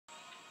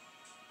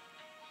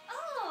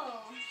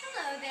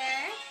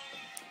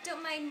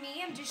find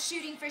me. I'm just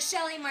shooting for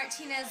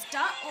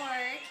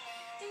ShellyMartinez.org.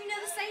 And you know,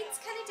 the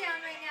site's kind of down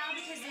right now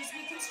because there's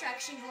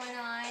reconstruction going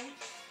on.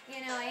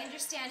 You know, I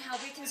understand how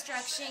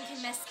reconstruction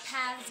can mess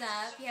paths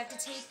up. You have to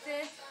take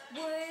the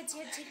woods,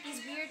 you have to take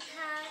these weird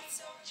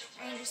paths.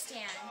 I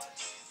understand.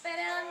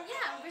 But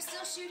yeah, we're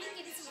still shooting,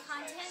 getting some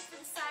content for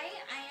the site.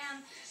 I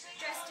am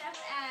dressed up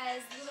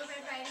as Little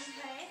Red Riding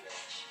Hood.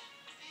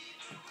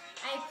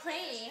 I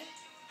play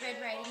Red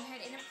Riding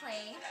Hood in a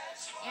play,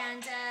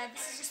 and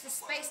this is just the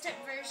spiced up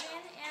version,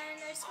 and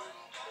just,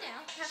 you know,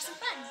 have some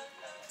fun.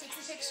 Take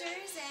some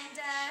pictures, and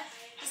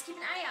just keep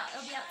an eye out.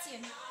 It'll be out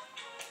soon.